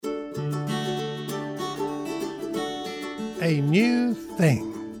A new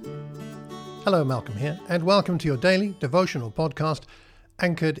thing. Hello, Malcolm here, and welcome to your daily devotional podcast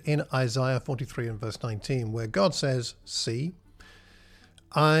anchored in Isaiah 43 and verse 19, where God says, "See,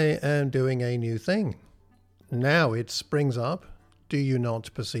 I am doing a new thing. Now it springs up. Do you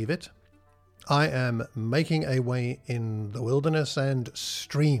not perceive it? I am making a way in the wilderness and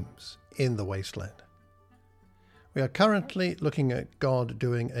streams in the wasteland." We are currently looking at God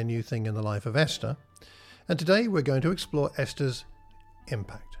doing a new thing in the life of Esther, and today we're going to explore Esther's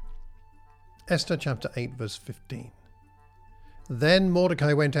impact. Esther chapter 8 verse 15. Then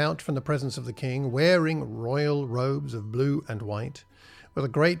Mordecai went out from the presence of the king, wearing royal robes of blue and white, with a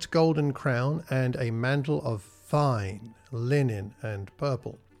great golden crown and a mantle of fine linen and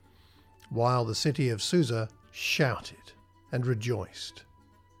purple, while the city of Susa shouted and rejoiced.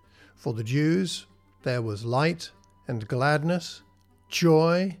 For the Jews there was light and gladness,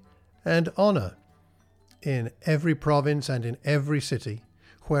 joy and honor in every province and in every city.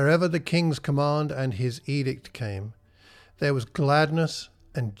 Wherever the king's command and his edict came, there was gladness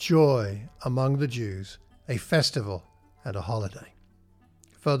and joy among the Jews, a festival and a holiday.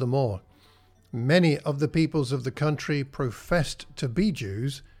 Furthermore, many of the peoples of the country professed to be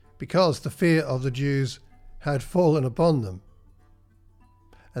Jews because the fear of the Jews had fallen upon them.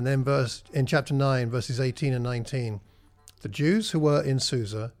 And then in chapter 9, verses 18 and 19, the Jews who were in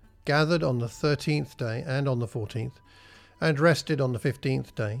Susa gathered on the 13th day and on the 14th, and rested on the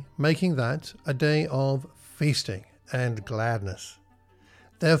 15th day, making that a day of feasting and gladness.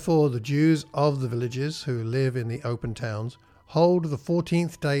 Therefore the Jews of the villages who live in the open towns hold the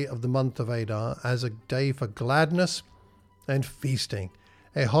 14th day of the month of Adar as a day for gladness and feasting,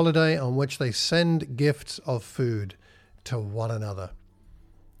 a holiday on which they send gifts of food to one another.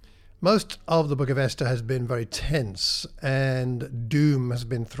 Most of the book of Esther has been very tense and doom has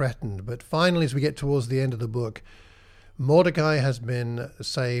been threatened, but finally as we get towards the end of the book, Mordecai has been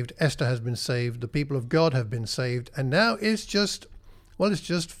saved, Esther has been saved, the people of God have been saved, and now it's just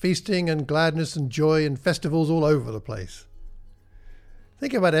feasting and gladness and joy and festivals all over the place.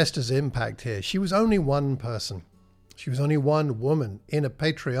 Think about Esther's impact here. She was only one person. She was only one woman in a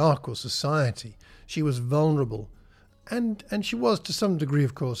patriarchal society. She was vulnerable. And she was, to some degree,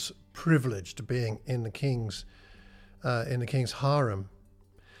 of course, privileged being in the king's harem.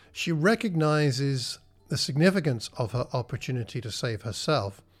 She recognizes the significance of her opportunity to save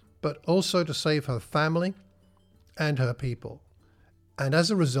herself, but also to save her family and her people. And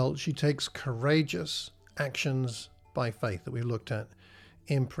as a result, she takes courageous actions by faith that we looked at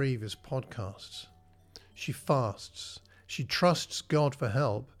in previous podcasts. She fasts. She trusts God for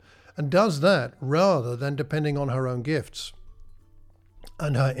help and does that rather than depending on her own gifts.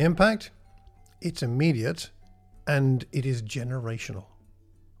 And her impact, it's immediate and it is generational.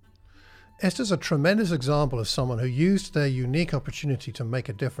 Esther's a tremendous example of someone who used their unique opportunity to make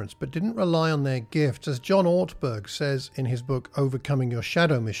a difference, but didn't rely on their gifts. As John Ortberg says in his book, Overcoming Your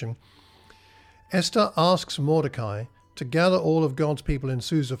Shadow Mission, Esther asks Mordecai to gather all of God's people in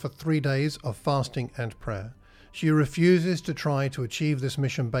Susa for 3 days of fasting and prayer. She refuses to try to achieve this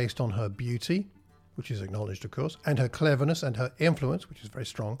mission based on her beauty, which is acknowledged, of course, and her cleverness and her influence, which is very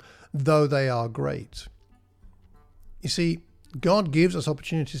strong, though they are great. You see, God gives us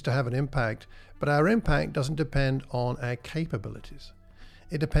opportunities to have an impact, but our impact doesn't depend on our capabilities.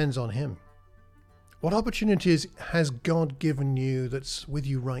 It depends on Him. What opportunities has God given you that's with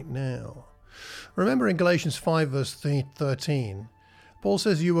you right now? Remember in Galatians 5 verse 13, Paul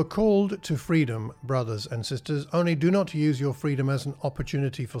says, "You were called to freedom, brothers and sisters, only do not use your freedom as an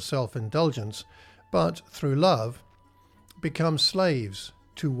opportunity for self-indulgence, but through love, become slaves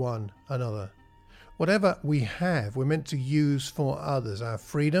to one another." Whatever we have, we're meant to use for others. Our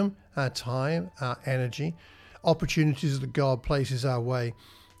freedom, our time, our energy, opportunities that God places our way,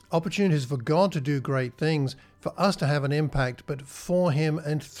 opportunities for God to do great things, for us to have an impact, but for Him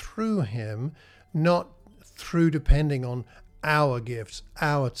and through Him, not through depending on our gifts,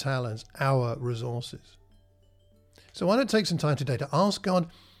 our talents, our resources. So why not take some time today to ask God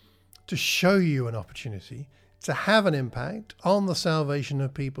to show you an opportunity to have an impact on the salvation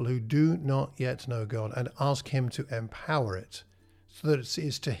of people who do not yet know God, and ask Him to empower it so that it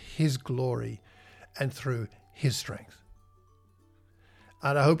is to His glory and through His strength.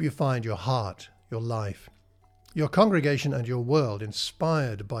 And I hope you find your heart, your life, your congregation and your world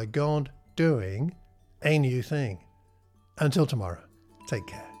inspired by God doing a new thing. Until tomorrow, take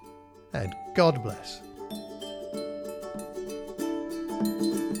care and God bless.